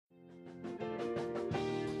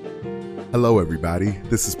Hello, everybody.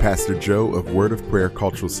 This is Pastor Joe of Word of Prayer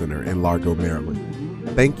Cultural Center in Largo, Maryland.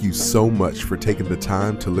 Thank you so much for taking the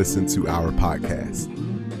time to listen to our podcast.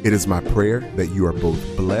 It is my prayer that you are both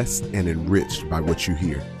blessed and enriched by what you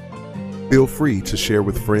hear. Feel free to share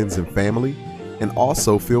with friends and family, and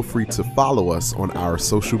also feel free to follow us on our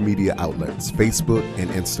social media outlets, Facebook and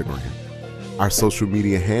Instagram. Our social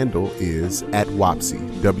media handle is @WOPCC,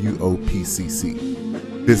 WOPCC.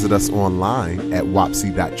 Visit us online at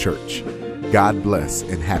wopc.church. God bless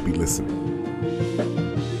and happy listening.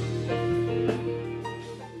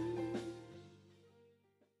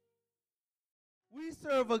 We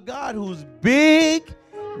serve a God who's big,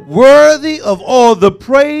 worthy of all the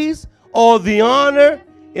praise, all the honor,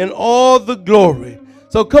 and all the glory.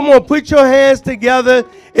 So come on, put your hands together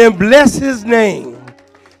and bless his name.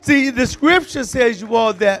 See, the scripture says, you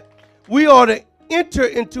all, that we ought to enter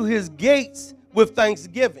into his gates with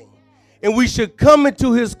thanksgiving, and we should come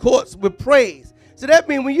into his courts with praise. So that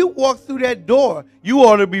means when you walk through that door, you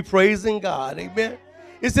ought to be praising God. Amen.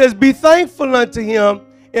 It says, be thankful unto him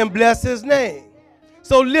and bless his name.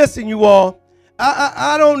 So listen, you all,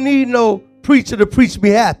 I don't need no preacher to preach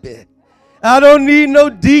me happy. I don't need no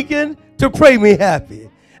deacon to pray me happy.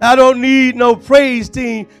 I don't need no praise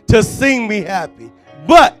team to sing me happy.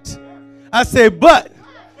 But, I say, but,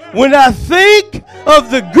 when I think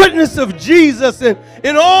of the goodness of Jesus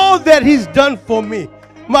and all that he's done for me,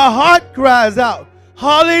 my heart cries out,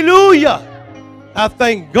 hallelujah. I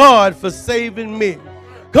thank God for saving me.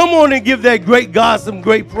 Come on and give that great God some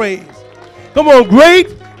great praise. Come on, great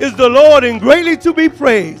is the Lord and greatly to be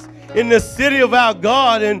praised in the city of our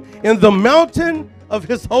God and in the mountain of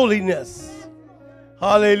his holiness.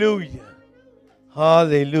 Hallelujah.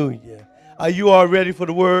 Hallelujah. Are you all ready for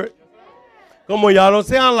the word? Come on, y'all don't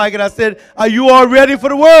sound like it. I said, are you all ready for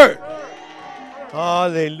the word?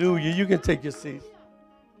 Hallelujah. You can take your seats.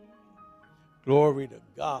 Glory to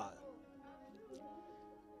God.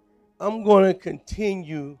 I'm going to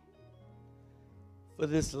continue for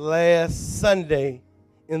this last Sunday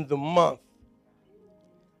in the month.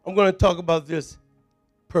 I'm going to talk about this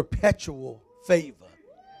perpetual favor.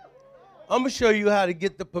 I'm going to show you how to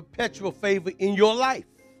get the perpetual favor in your life.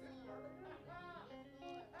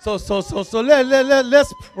 So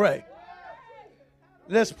let's pray.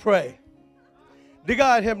 Let's pray. Dear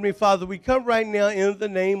God, Heavenly Father, we come right now in the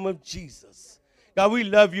name of Jesus. God, we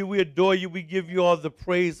love you. We adore you. We give you all the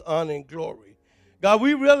praise, honor, and glory. God,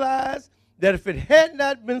 we realize that if it had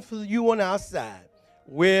not been for you on our side,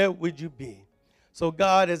 where would you be? So,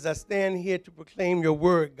 God, as I stand here to proclaim your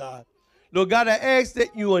word, God, Lord God, I ask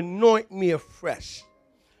that you anoint me afresh.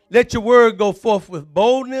 Let your word go forth with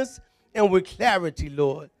boldness and with clarity,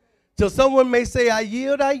 Lord, till someone may say, I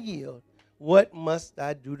yield. What must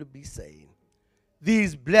I do to be saved?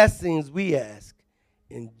 These blessings we ask.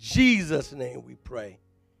 In Jesus' name we pray.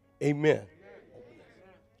 Amen.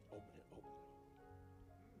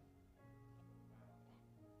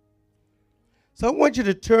 So I want you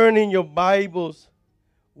to turn in your Bibles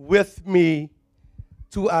with me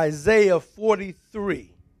to Isaiah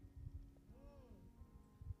 43.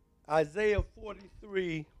 Isaiah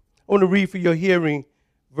 43. I want to read for your hearing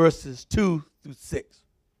verses 2 through 6.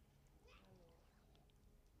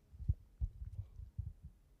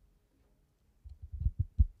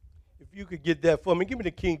 If you could get that for me, give me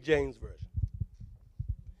the King James Version.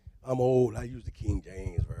 I'm old. I use the King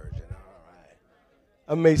James Version. All right.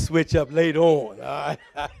 I may switch up later on. All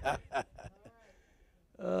right.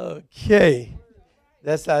 Okay.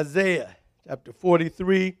 That's Isaiah chapter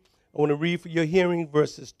 43. I want to read for your hearing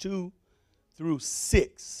verses 2 through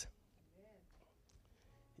 6.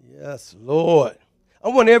 Yes, Lord. I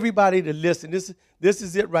want everybody to listen. This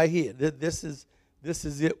is it right here. This is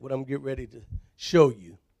it, what I'm getting ready to show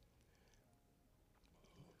you.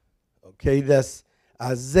 Okay, that's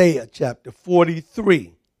Isaiah chapter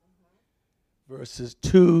 43, verses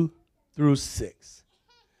 2 through 6.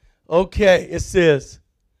 Okay, it says,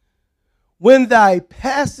 when thou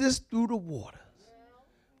passest through the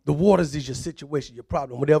waters is your situation, your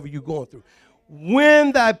problem, whatever you're going through.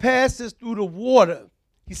 When thou passest through the water,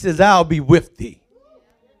 he says, I'll be with thee.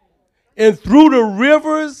 And through the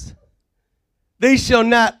rivers, they shall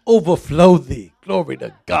not overflow thee. Glory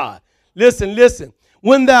to God. Listen.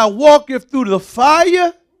 When thou walkest through the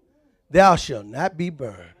fire, thou shalt not be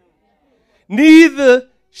burned. Neither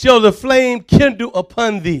shall the flame kindle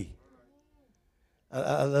upon thee.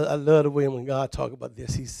 I love the way when God talks about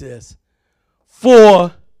this. He says,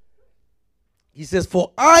 for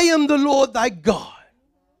I am the Lord thy God.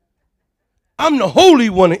 I'm the Holy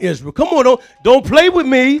One of Israel. Come on, don't play with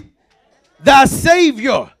me. Thy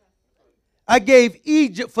Savior. I gave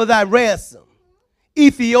Egypt for thy ransom,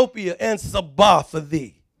 Ethiopia and Sabah for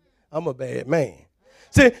thee. I'm a bad man.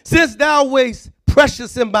 Since thou wast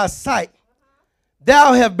precious in my sight,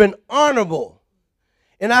 thou have been honorable,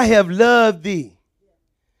 and I have loved thee.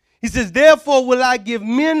 He says, therefore will I give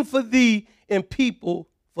men for thee and people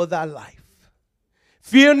for thy life.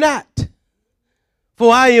 Fear not,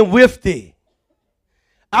 for I am with thee.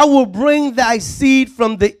 I will bring thy seed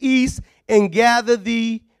from the east and gather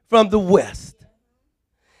thee from the west.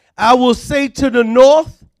 I will say to the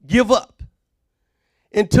north, give up,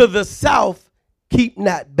 and to the south, keep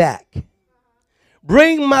not back.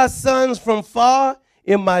 Bring my sons from far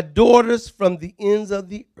and my daughters from the ends of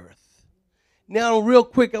the earth. Now, real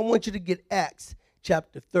quick, I want you to get Acts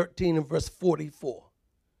chapter 13 and verse 44.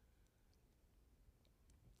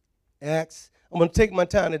 Acts. I'm going to take my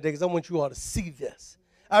time today because I want you all to see this.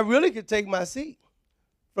 I really could take my seat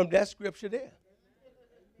from that scripture there.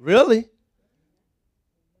 Really?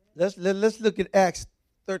 Let's look at Acts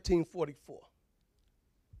 13:44.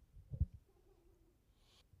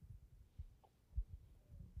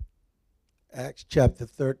 Acts chapter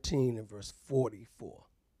 13 and verse 44.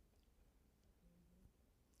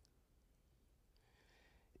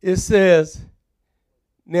 It says,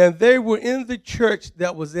 now they were in the church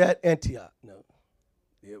that was at Antioch. No,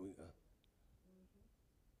 there we go.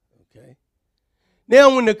 Okay.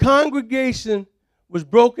 Now when the congregation was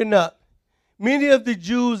broken up, many of the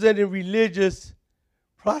Jews and the religious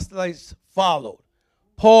proselytes followed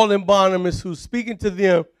Paul and Barnabas, who speaking to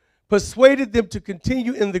them, persuaded them to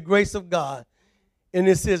continue in the grace of God. And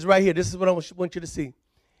it says right here, this is what I want you to see.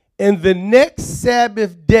 And the next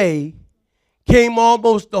Sabbath day came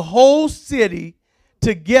almost the whole city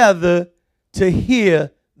together to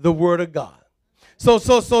hear the word of God. So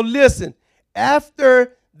listen,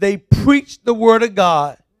 after they preached the word of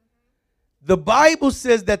God, the Bible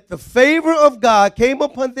says that the favor of God came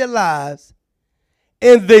upon their lives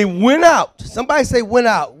and they went out. Somebody say went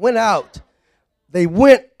out, went out. They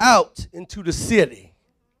went out into the city.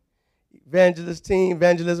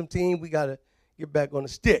 Evangelism team, we got to get back on the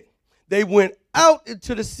stick. They went out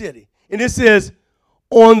into the city. And it says,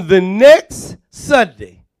 on the next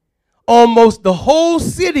Sunday, almost the whole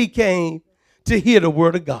city came to hear the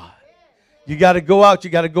word of God. You got to go out. You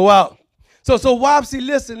got to go out. So Wapsie,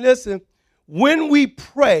 listen. When we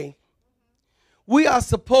pray, we are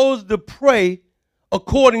supposed to pray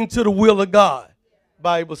according to the will of God.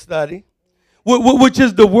 Bible study, which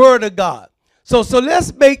is the word of God. So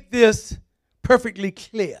let's make this perfectly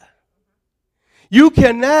clear. You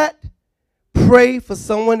cannot pray for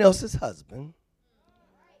someone else's husband.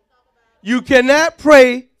 You cannot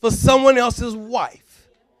pray for someone else's wife.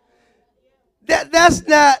 That's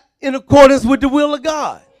not in accordance with the will of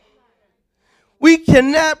God. We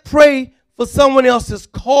cannot pray for someone else's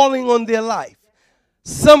calling on their life,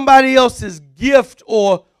 somebody else's gift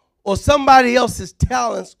or somebody else's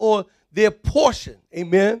talents or their portion.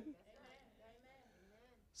 Amen.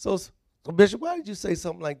 So Bishop, why did you say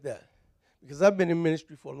something like that? Because I've been in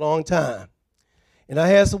ministry for a long time. And I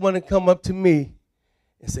had someone to come up to me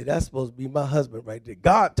and say, that's supposed to be my husband right there.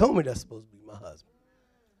 God told me that's supposed to be my husband.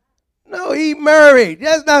 No, he married.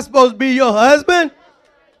 That's not supposed to be your husband.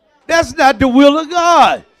 That's not the will of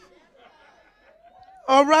God.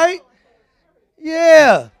 All right?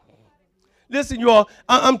 Yeah. Listen, you all,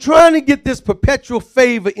 I'm trying to get this perpetual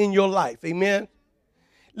favor in your life. Amen?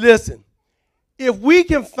 Listen, if we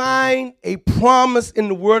can find a promise in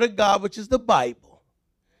the word of God, which is the Bible,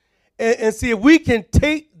 and see if we can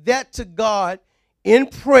take that to God in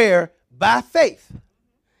prayer by faith,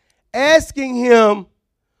 asking him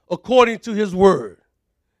according to his word.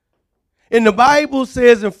 And the Bible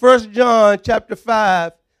says in 1 John chapter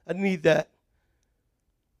 5, I need that.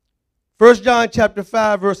 1 John chapter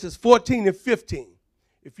 5 verses 14 and 15.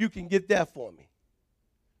 If you can get that for me.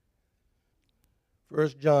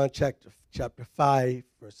 1 John chapter 5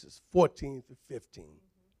 verses 14 to 15.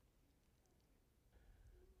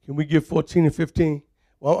 Can we get 14 and 15?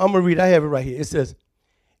 Well, I'm going to read. I have it right here. It says,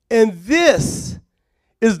 and this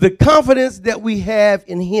is the confidence that we have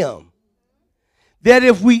in him, that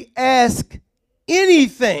if we ask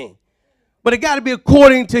anything, but it got to be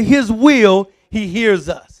according to his will, he hears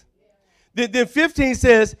us. Then 15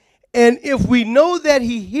 says, and if we know that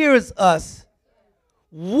he hears us,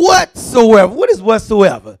 whatsoever, what is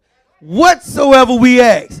whatsoever? Whatsoever we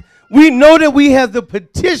ask, we know that we have the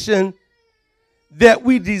petition that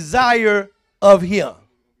we desire of him.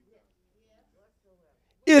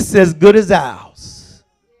 It's as good as ours.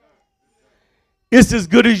 It's as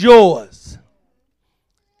good as yours.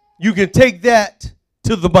 You can take that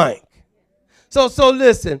to the bank. So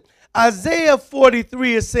listen, Isaiah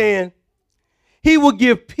 43 is saying he will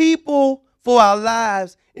give people for our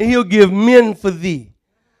lives, and he'll give men for thee.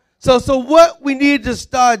 So what we need to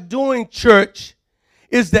start doing, church,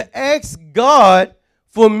 is to ask God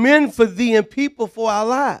for men for thee and people for our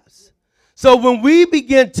lives. So when we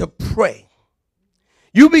begin to pray,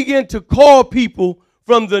 you begin to call people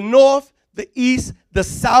from the north, the east, the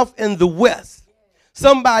south, and the west.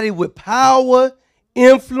 Somebody with power,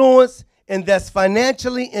 influence, and that's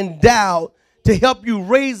financially endowed to help you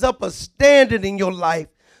raise up a standard in your life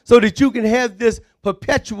so that you can have this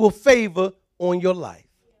perpetual favor on your life.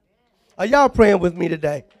 Are y'all praying with me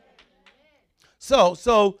today? So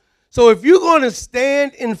if you're going to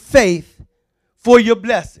stand in faith for your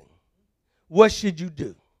blessing, what should you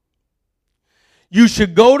do? You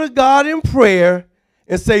should go to God in prayer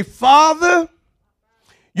and say, Father,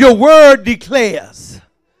 your word declares,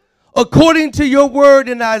 according to your word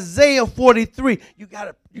in Isaiah 43,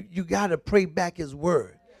 you gotta pray back his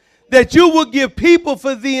word, that you will give people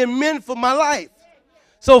for thee and men for my life.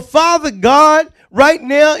 So, Father God, right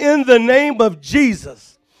now in the name of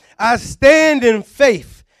Jesus, I stand in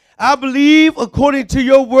faith. I believe, according to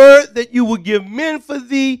your word, that you will give men for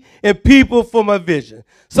thee and people for my vision.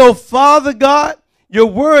 So, Father God, your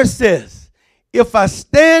word says, if I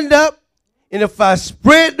stand up and if I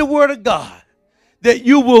spread the word of God, that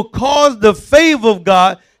you will cause the favor of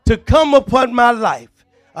God to come upon my life.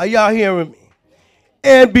 Are y'all hearing me?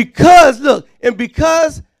 And because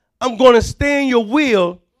I'm going to stay in your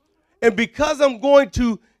will, and because I'm going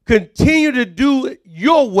to continue to do it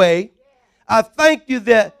your way, I thank you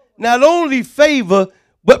that not only favor,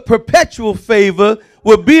 but perpetual favor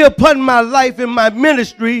will be upon my life and my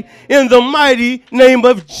ministry in the mighty name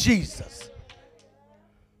of Jesus.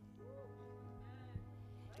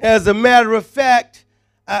 As a matter of fact,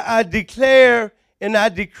 I declare and I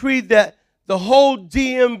decree that the whole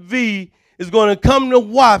DMV is going to come to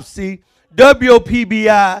WAPC,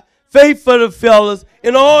 WPBI, Faith for the Fellas,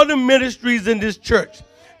 and all the ministries in this church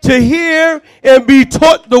to hear and be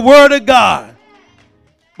taught the word of God.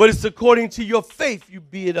 But it's according to your faith, you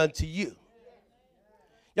be it unto you.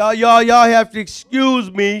 Y'all have to excuse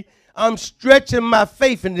me. I'm stretching my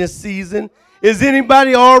faith in this season. Is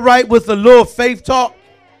anybody all right with a little faith talk?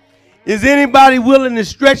 Is anybody willing to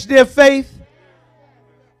stretch their faith?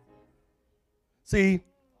 See,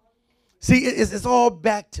 it's all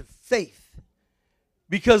back to faith.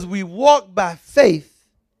 Because we walk by faith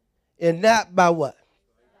and not by what?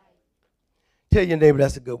 Tell your neighbor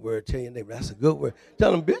that's a good word. Tell your neighbor that's a good word.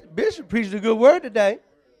 Tell them Bishop preached a good word today.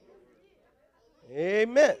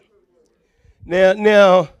 Amen.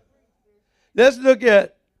 Now, let's look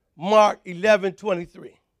at Mark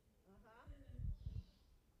 11:23.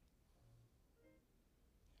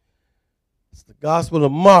 It's the Gospel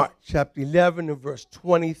of Mark, chapter 11 and verse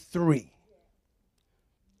 23.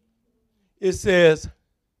 It says,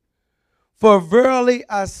 for verily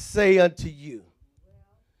I say unto you,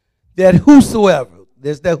 that whosoever,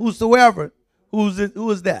 there's that whosoever, who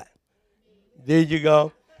is that? There you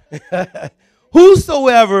go.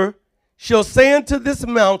 Whosoever shall say unto this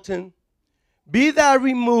mountain, be thou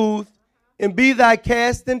removed, and be thou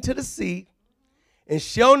cast into the sea, and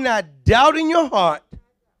shall not doubt in your heart,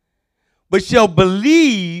 but shall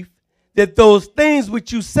believe that those things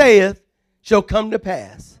which you saith shall come to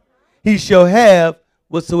pass, he shall have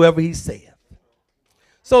whatsoever he saith.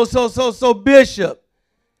 So, Bishop,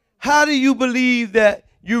 how do you believe that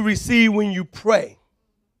you receive when you pray?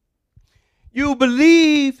 You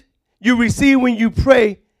believe you receive when you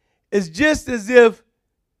pray is just as if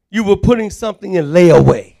you were putting something in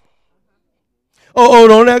layaway. Oh,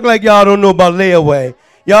 don't act like y'all don't know about layaway.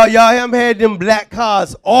 Y'all haven't had them black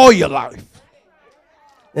cards all your life.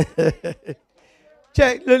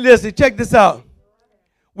 Check this out.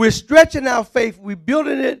 We're stretching our faith. We're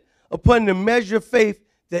building it upon the measure of faith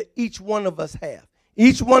that each one of us have.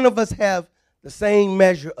 Each one of us have the same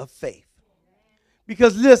measure of faith.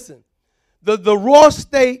 Because listen, the raw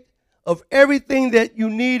state of everything that you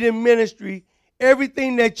need in ministry,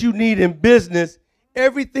 everything that you need in business,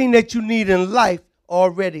 everything that you need in life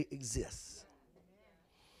already exists.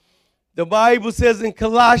 The Bible says in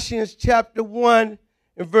Colossians chapter 1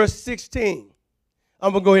 and verse 16,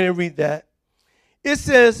 I'm going to go ahead and read that. It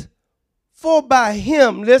says, for by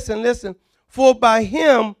him, listen, for by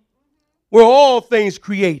him were all things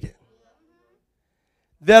created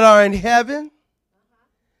that are in heaven,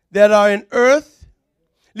 that are in earth,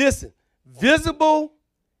 listen, visible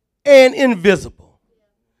and invisible,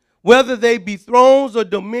 whether they be thrones or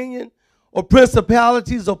dominion or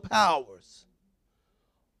principalities or powers.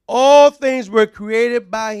 All things were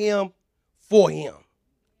created by him for him.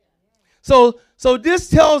 So this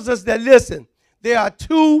tells us that, listen, there are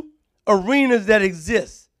two arenas that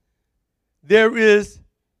exist. there is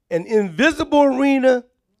an invisible arena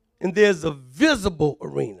and there's a visible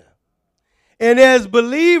arena. And as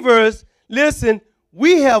believers, listen,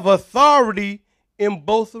 we have authority in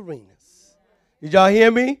both arenas. Did y'all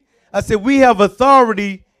hear me? I said we have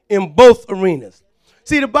authority in both arenas.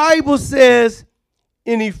 See, the Bible says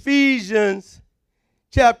in Ephesians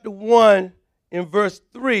chapter 1 and verse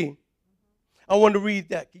 3, I want to read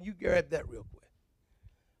that. Can you grab that real quick?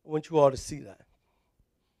 I want you all to see that.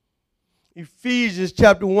 Ephesians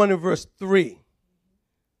chapter 1 and verse 3.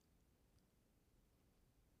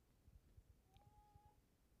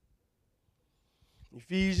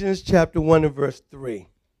 Ephesians chapter 1 and verse 3.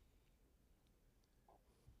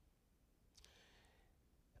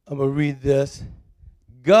 I'm going to read this.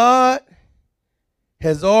 God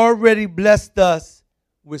has already blessed us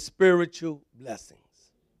with spiritual blessings.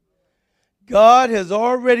 God has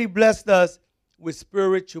already blessed us with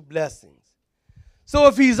spiritual blessings. So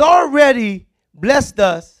if he's already blessed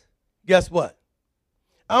us, guess what?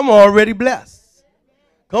 I'm already blessed.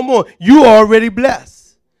 Come on, you already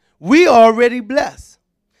blessed. We already blessed.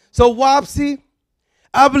 So Wapsie,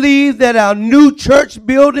 I believe that our new church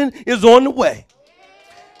building is on the way.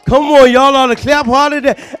 Come on, y'all ought to clap harder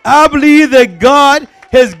than that. I believe that God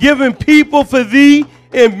has given people for thee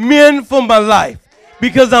and men for my life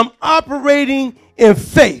because I'm operating in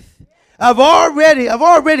faith. I've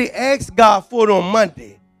already asked God for it on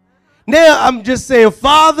Monday. Now I'm just saying,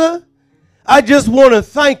 Father, I just want to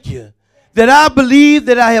thank you that I believe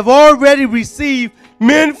that I have already received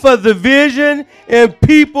men for the vision and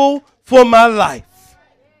people for my life.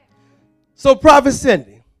 So, Prophet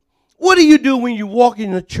Cindy, what do you do when you walk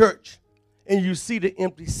in the church and you see the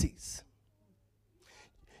empty seats?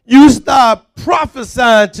 You start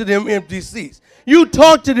prophesying to them empty seats. You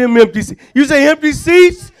talk to them empty seats. You say, empty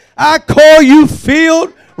seats, I call you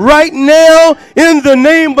filled right now in the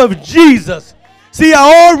name of Jesus. See,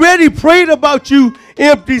 I already prayed about you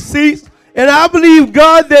empty seats, and I believe,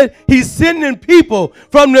 God, that he's sending people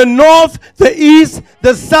from the north, the east,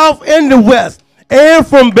 the south, and the west, and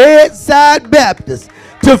from Bedside Baptist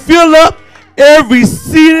to fill up every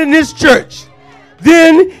seat in this church.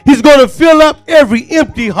 Then he's going to fill up every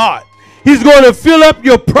empty heart. He's going to fill up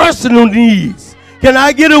your personal needs. Can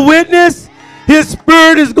I get a witness? His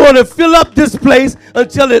spirit is going to fill up this place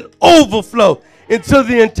until it overflows into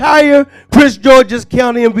the entire Prince George's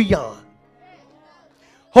County and beyond.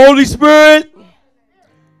 Holy Spirit,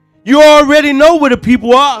 you already know where the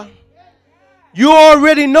people are. You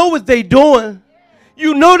already know what they're doing.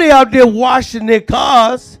 You know they're out there washing their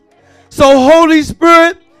cars. So Holy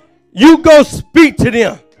Spirit, you go speak to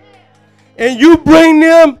them. And you bring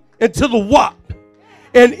them into the WAP.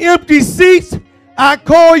 And empty seats, I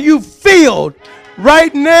call you filled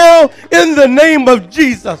right now in the name of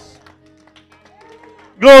Jesus.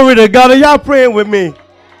 Glory to God. Are y'all praying with me?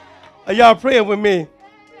 Are y'all praying with me?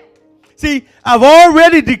 See, I've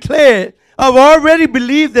already declared, I've already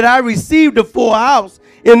believed that I received a full house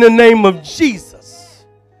in the name of Jesus.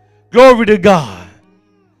 Glory to God.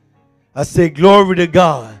 I say glory to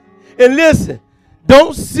God. And listen,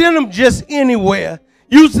 don't send them just anywhere.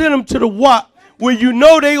 You send them to the WAP where you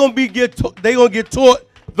know they're going to get taught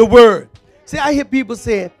the word. See, I hear people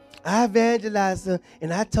saying, I evangelized them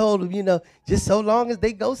and I told them, just so long as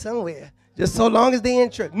they go somewhere, just so long as they in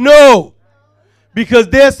church. No, because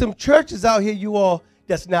there's some churches out here, you all,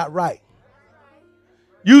 that's not right.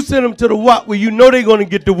 You send them to the WAP where you know they're going to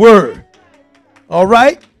get the word. All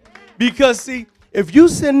right? Because, see, if you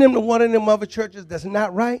send them to one of them other churches that's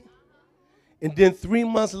not right, and then 3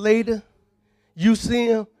 months later, you see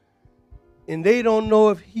them, and they don't know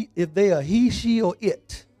if they are he, she, or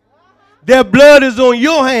it. Their blood is on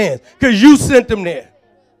your hands because you sent them there.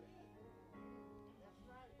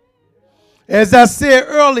 As I said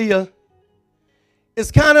earlier,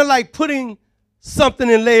 it's kind of like putting something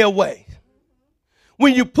in layaway.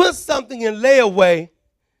 When you put something in layaway,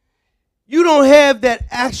 you don't have that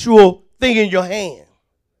actual thing in your hand.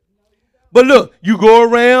 But look, you go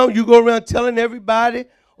around telling everybody,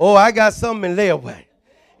 oh, I got something in layaway.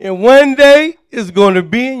 And one day it's going to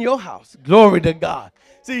be in your house. Glory to God.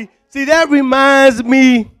 See, that reminds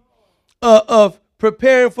me of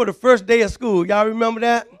preparing for the first day of school. Y'all remember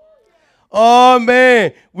that? Oh,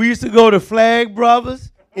 man. We used to go to Flag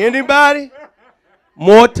Brothers. Anybody?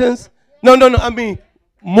 Mortons? No, I mean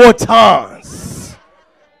Mortons.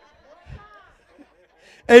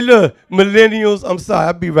 Hey, look, millennials, I'm sorry.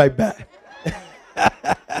 I'll be right back.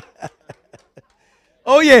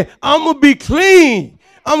 Oh, yeah, I'm going to be clean.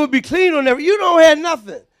 I'm going to be clean on that. You don't have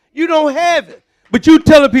nothing. You don't have it. But you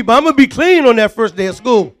telling people, I'm going to be clean on that first day of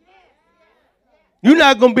school. You're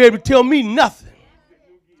not going to be able to tell me nothing.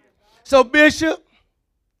 So, Bishop,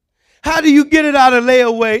 how do you get it out of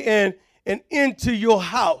layaway and into your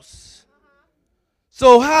house?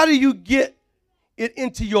 So how do you get it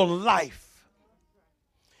into your life?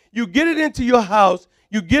 You get it into your house.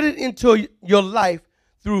 You get it into your life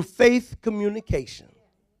through faith communication.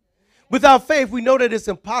 Without faith, we know that it's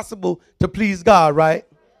impossible to please God, right?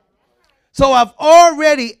 So I've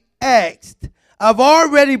already asked. I've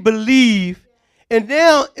already believed. And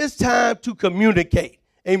now it's time to communicate.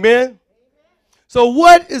 Amen? So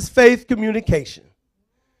what is faith communication?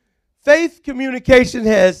 Faith communication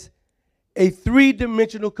has a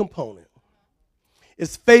three-dimensional component.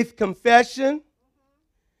 It's faith confession,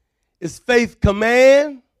 it's faith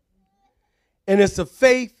command, and it's a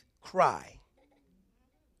faith cry.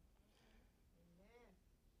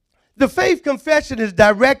 The faith confession is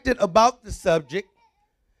directed about the subject.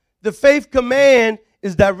 The faith command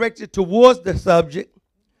is directed towards the subject.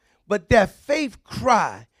 But that faith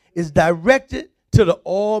cry is directed to the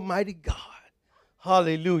Almighty God.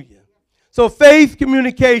 Hallelujah. So faith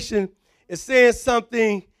communication is saying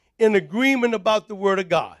something in agreement about the Word of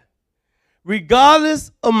God.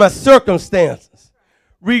 Regardless of my circumstances,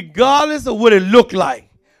 regardless of what it looked like,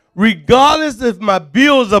 regardless if my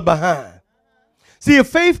bills are behind. See, a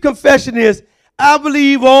faith confession is, I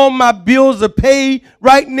believe all my bills are paid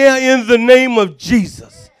right now in the name of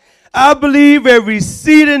Jesus. I believe every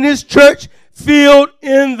seat in this church filled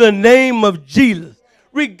in the name of Jesus.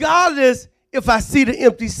 Regardless if I see the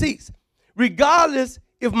empty seats. Regardless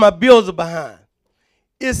if my bills are behind.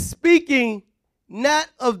 It's speaking not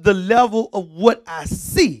of the level of what I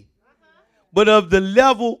see, but of the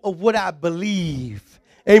level of what I believe.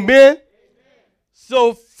 Amen?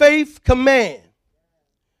 So faith command.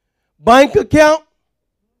 Bank account,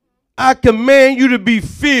 I command you to be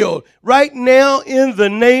filled right now in the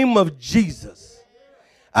name of Jesus.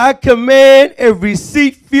 I command every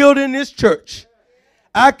seat filled in this church.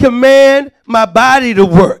 I command my body to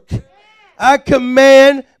work. I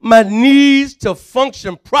command my knees to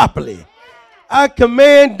function properly. I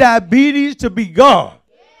command diabetes to be gone.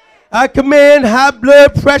 I command high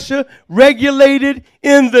blood pressure regulated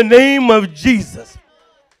in the name of Jesus.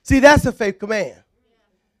 See, that's a faith command.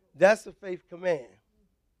 That's a faith command.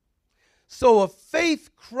 So a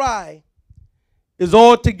faith cry is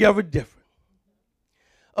altogether different.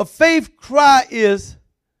 A faith cry is,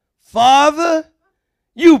 Father,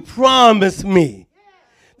 you promised me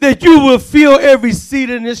that you will fill every seat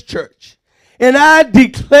in this church. And I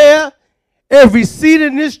declare every seat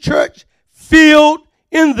in this church filled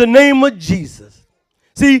in the name of Jesus.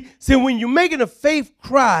 See, when you're making a faith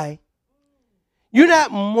cry, you're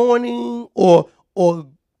not mourning or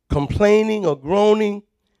complaining or groaning.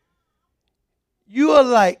 You are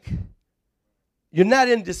like, you're not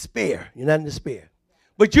in despair. You're not in despair.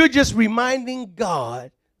 But you're just reminding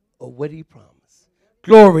God of what he promised.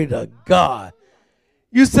 Glory to God.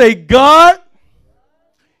 You say, God,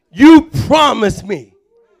 you promised me.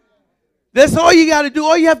 That's all you got to do.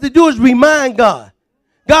 All you have to do is remind God.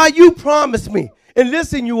 God, you promised me. And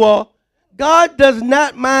listen, you all, God does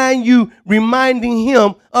not mind you reminding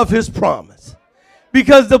him of his promise.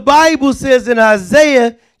 Because the Bible says in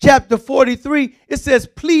Isaiah chapter 43, it says,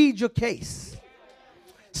 plead your case.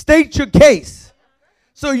 State your case.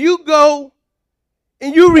 So you go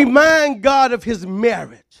and you remind God of his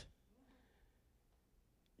marriage.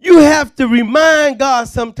 You have to remind God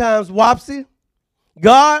sometimes, Wapsie,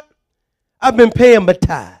 God, I've been paying my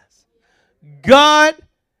tithes. God,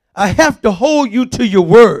 I have to hold you to your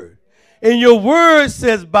word. And your word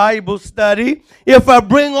says, Bible study, if I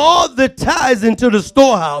bring all the tithes into the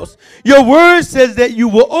storehouse, your word says that you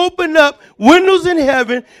will open up windows in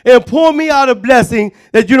heaven and pour me out a blessing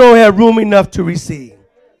that you don't have room enough to receive.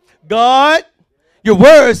 God, your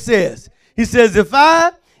word says, he says, if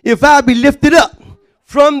I be lifted up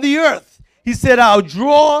from the earth, he said, I'll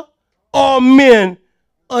draw all men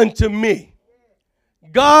unto me.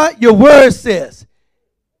 God, your word says,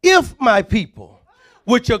 if my people,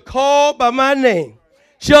 which are called by my name,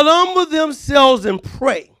 shall humble themselves and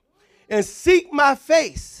pray and seek my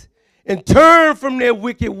face and turn from their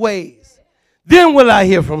wicked ways, then will I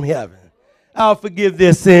hear from heaven. I'll forgive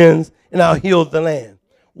their sins and I'll heal the land.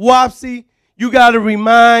 Wapsie, you got to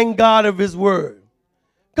remind God of his word.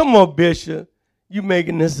 Come on, Bishop. You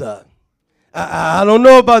making this up. I don't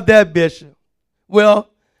know about that, Bishop. Well,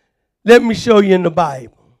 let me show you in the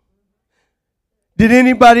Bible. Did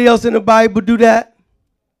anybody else in the Bible do that?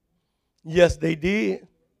 Yes, they did.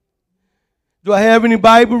 Do I have any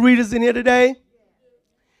Bible readers in here today?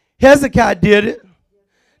 Hezekiah did it.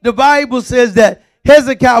 The Bible says that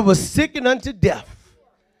Hezekiah was sickened unto death.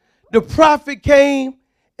 The prophet came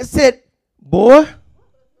and said, boy,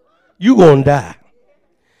 you're going to die.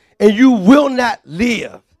 And you will not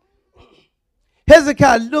live.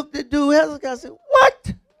 Hezekiah looked at dude. Hezekiah said,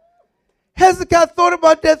 what? Hezekiah thought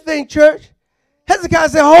about that thing, church. Hezekiah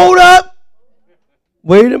said, hold up.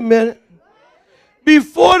 Wait a minute.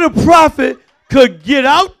 Before the prophet could get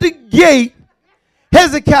out the gate,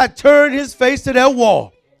 Hezekiah turned his face to that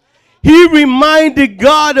wall. He reminded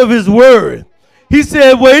God of his word. He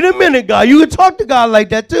said, wait a minute, God. You can talk to God like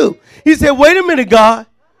that too. He said, wait a minute, God.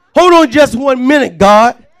 Hold on just 1 minute,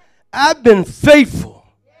 God. I've been faithful.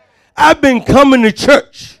 I've been coming to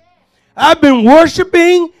church. I've been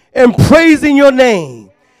worshiping and praising your name.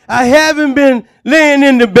 I haven't been laying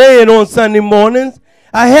in the bed on Sunday mornings.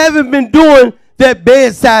 I haven't been doing that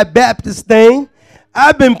bedside Baptist thing.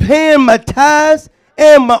 I've been paying my tithes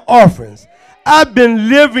and my offerings. I've been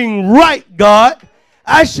living right, God.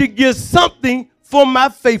 I should get something for my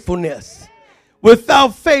faithfulness.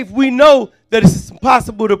 Without faith, we know that it's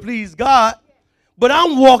impossible to please God. But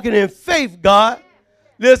I'm walking in faith, God.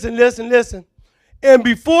 Listen, listen, listen. And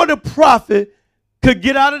before the prophet could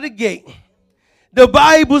get out of the gate, the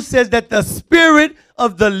Bible says that the Spirit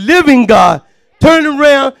of the living God turned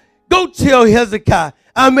around. Go tell Hezekiah,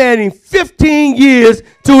 I'm adding 15 years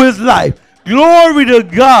to his life. Glory to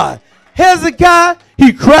God. Hezekiah,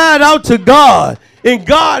 he cried out to God, and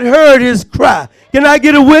God heard his cry. Can I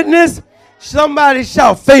get a witness? Somebody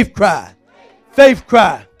shout, faith cry. Faith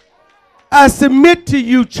cry. I submit to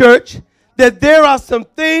you, church, that there are some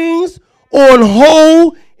things on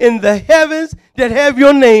hold in the heavens that have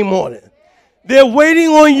your name on it. They're waiting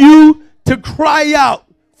on you to cry out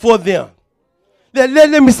for them.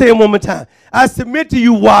 Let me say it one more time. I submit to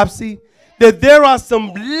you, Wapsie, that there are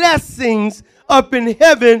some blessings up in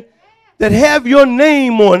heaven that have your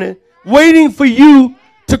name on it, waiting for you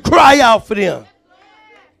to cry out for them.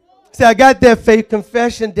 See, I got that faith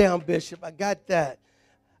confession down, Bishop. I got that.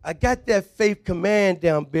 I got that faith command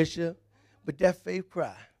down, Bishop. But that faith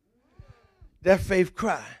cry. That faith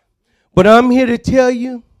cry. But I'm here to tell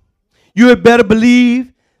you, you had better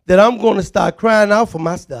believe that I'm going to start crying out for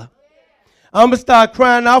my stuff. I'm going to start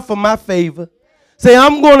crying out for my favor. Say,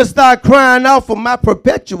 I'm going to start crying out for my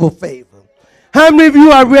perpetual favor. How many of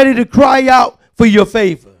you are ready to cry out for your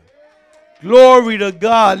favor? Glory to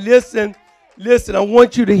God. Listen, listen, I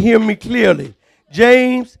want you to hear me clearly.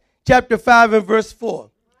 James chapter 5 and verse 4.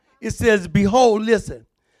 It says, behold, listen,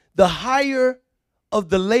 the hire of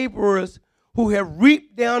the laborers who have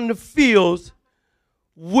reaped down the fields,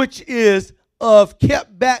 which is of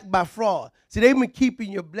kept back by fraud. See, they've been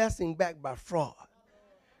keeping your blessing back by fraud.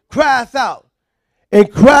 Crieth out,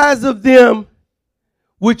 and cries of them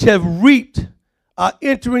which have reaped are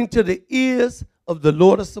entering to the ears of the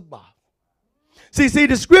Lord of Sabaoth. See,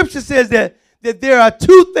 the scripture says that there are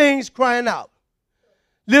two things crying out.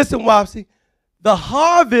 Listen, Wapsie, the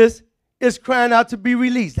harvest is crying out to be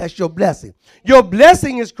released. That's your blessing. Your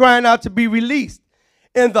blessing is crying out to be released.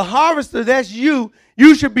 And the harvester, that's you.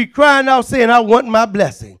 You should be crying out saying, I want my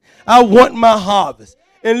blessing. I want my harvest.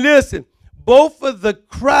 And listen, both of the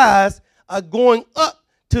cries are going up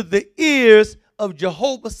to the ears of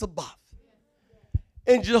Jehovah Sabaoth.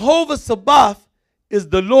 And Jehovah Sabaoth is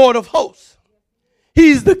the Lord of hosts.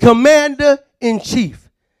 He's the commander in chief.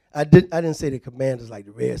 I didn't say the commanders like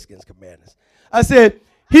the Redskins commanders. I said,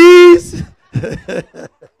 he's, I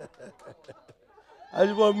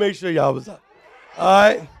just want to make sure y'all was up. All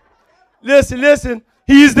right. Listen.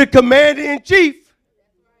 He's the commander in chief.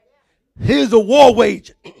 He's a war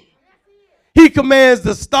wager. He commands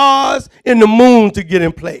the stars and the moon to get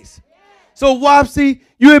in place. So, Wapsie,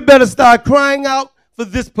 you had better start crying out for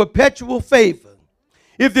this perpetual favor.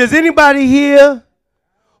 If there's anybody here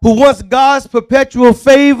who wants God's perpetual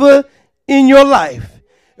favor in your life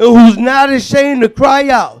and who's not ashamed to cry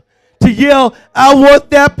out, to yell, I want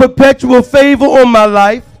that perpetual favor on my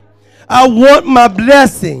life. I want my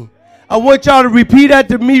blessing. I want y'all to repeat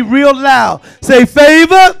after me real loud. Say,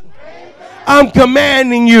 favor, I'm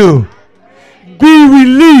commanding you. Be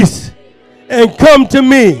released and come to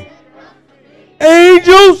me.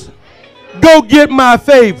 Angels, go get my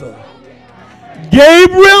favor.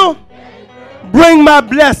 Gabriel, bring my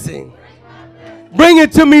blessing. Bring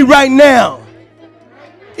it to me right now.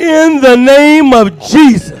 In the name of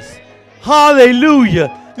Jesus.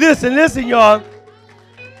 Hallelujah. Listen, y'all.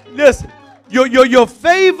 Listen. Your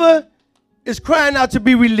favor is crying out to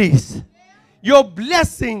be released. Your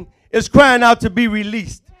blessing is crying out to be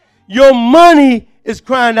released. Your money is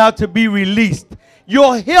crying out to be released.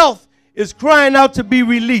 Your health is crying out to be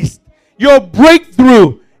released. Your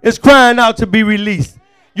breakthrough is crying out to be released.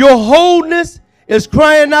 Your wholeness is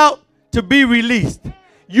crying out to be released.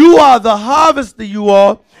 You are the harvester, you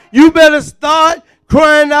are. You better start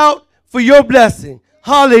crying out for your blessing.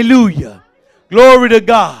 Hallelujah. Glory to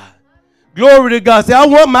God. Glory to God. Say, I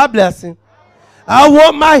want my blessing. I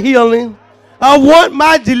want my healing. I want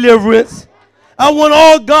my deliverance. I want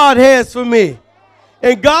all God has for me.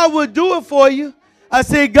 And God will do it for you. I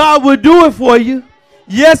say God will do it for you.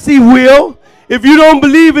 Yes, he will. If you don't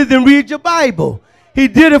believe it, then read your Bible. He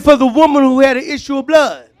did it for the woman who had an issue of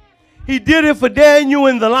blood. He did it for Daniel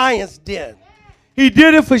in the lion's den. He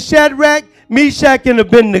did it for Shadrach, Meshach, and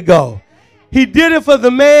Abednego. He did it for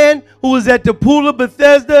the man who was at the pool of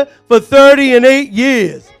Bethesda for 38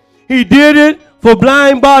 years. He did it for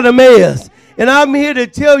blind Bartimaeus. And I'm here to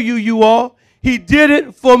tell you, you all, he did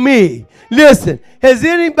it for me. Listen, has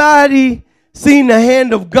anybody seen the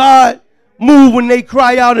hand of God move when they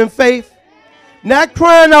cry out in faith? Not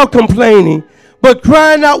crying out complaining, but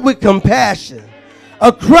crying out with compassion.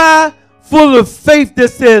 A cry full of faith that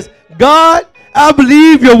says, God, I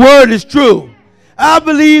believe your word is true. I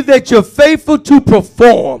believe that you're faithful to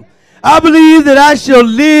perform. I believe that I shall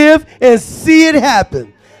live and see it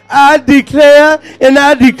happen. I declare and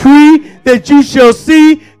I decree that you shall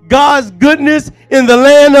see God's goodness in the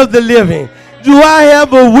land of the living. Do I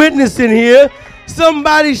have a witness in here?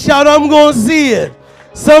 Somebody shout, I'm going to see it.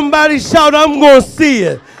 Somebody shout, I'm going to see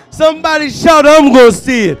it. Somebody shout, I'm going to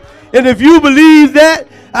see it. And if you believe that,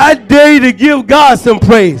 I dare you to give God some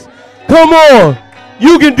praise. Come on.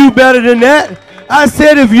 You can do better than that. I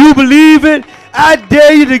said if you believe it, I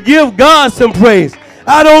dare you to give God some praise.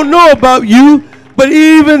 I don't know about you, but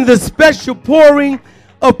even the special pouring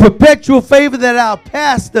of perpetual favor that our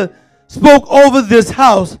pastor spoke over this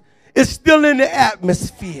house is still in the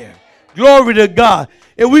atmosphere. Glory to God.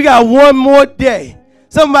 And we got one more day.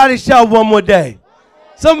 Somebody shout one more day.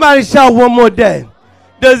 Somebody shout one more day.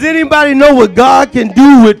 Does anybody know what God can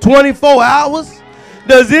do with 24 hours?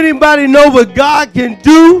 Does anybody know what God can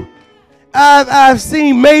do? I've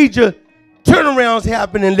seen major turnarounds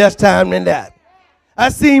happen in less time than that.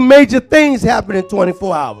 I've seen major things happen in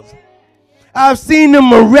 24 hours. I've seen the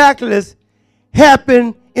miraculous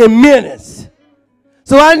happen in minutes.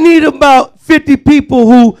 So I need about 50 people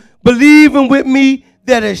who believe in with me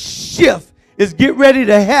that a shift is getting ready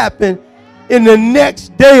to happen in the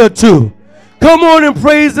next day or two. Come on and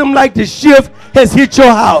praise him like the shift has hit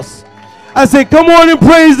your house. I said, come on and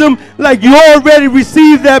praise him like you already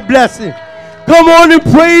received that blessing. Come on and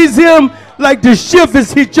praise him like the shift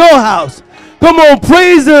has hit your house. Come on,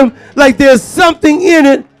 praise him like there's something in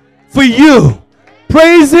it for you.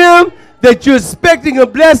 Praise him that you're expecting a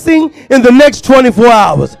blessing in the next 24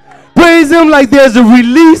 hours. Praise him like there's a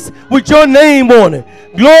release with your name on it.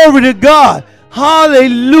 Glory to God.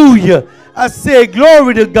 Hallelujah. I said,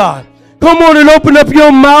 glory to God. Come on and open up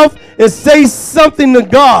your mouth and say something to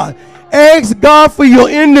God. Ask God for your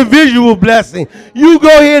individual blessing. You go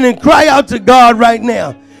ahead and cry out to God right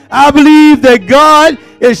now. I believe that God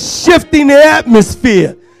is shifting the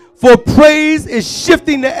atmosphere. For praise is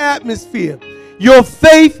shifting the atmosphere. Your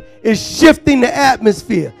faith is shifting the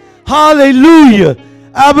atmosphere. Hallelujah.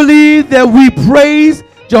 I believe that we praise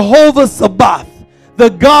Jehovah Sabaoth, the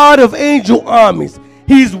God of angel armies.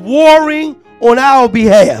 He's warring on our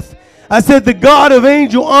behalf. I said the God of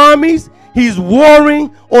angel armies, he's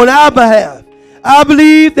warring on our behalf. I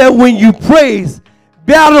believe that when you praise,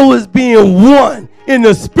 battle is being won in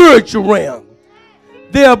the spiritual realm.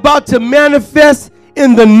 They're about to manifest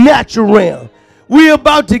in the natural realm. We're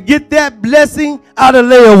about to get that blessing out of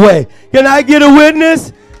layaway. Can I get a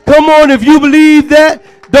witness? Come on, if you believe that,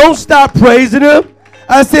 don't stop praising him.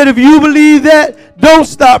 I said if you believe that, don't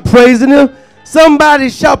stop praising him. Somebody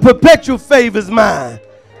shout, perpetual favor is mine.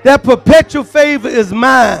 That perpetual favor is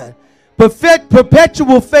mine.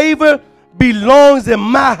 Perpetual favor belongs in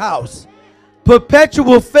my house.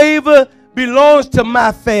 Perpetual favor belongs to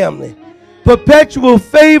my family. Perpetual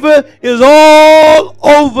favor is all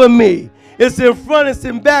over me. It's in front, it's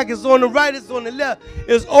in back, it's on the right, it's on the left.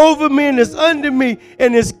 It's over me and it's under me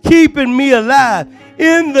and it's keeping me alive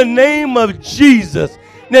in the name of Jesus.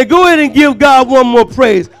 Now go ahead and give God one more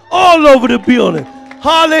praise all over the building.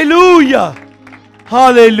 Hallelujah.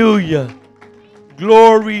 Hallelujah.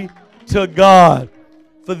 Glory to God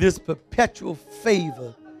for this perpetual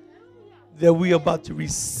favor that we are about to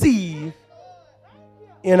receive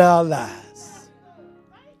in our lives.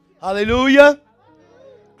 Hallelujah.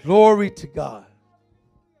 Glory to God.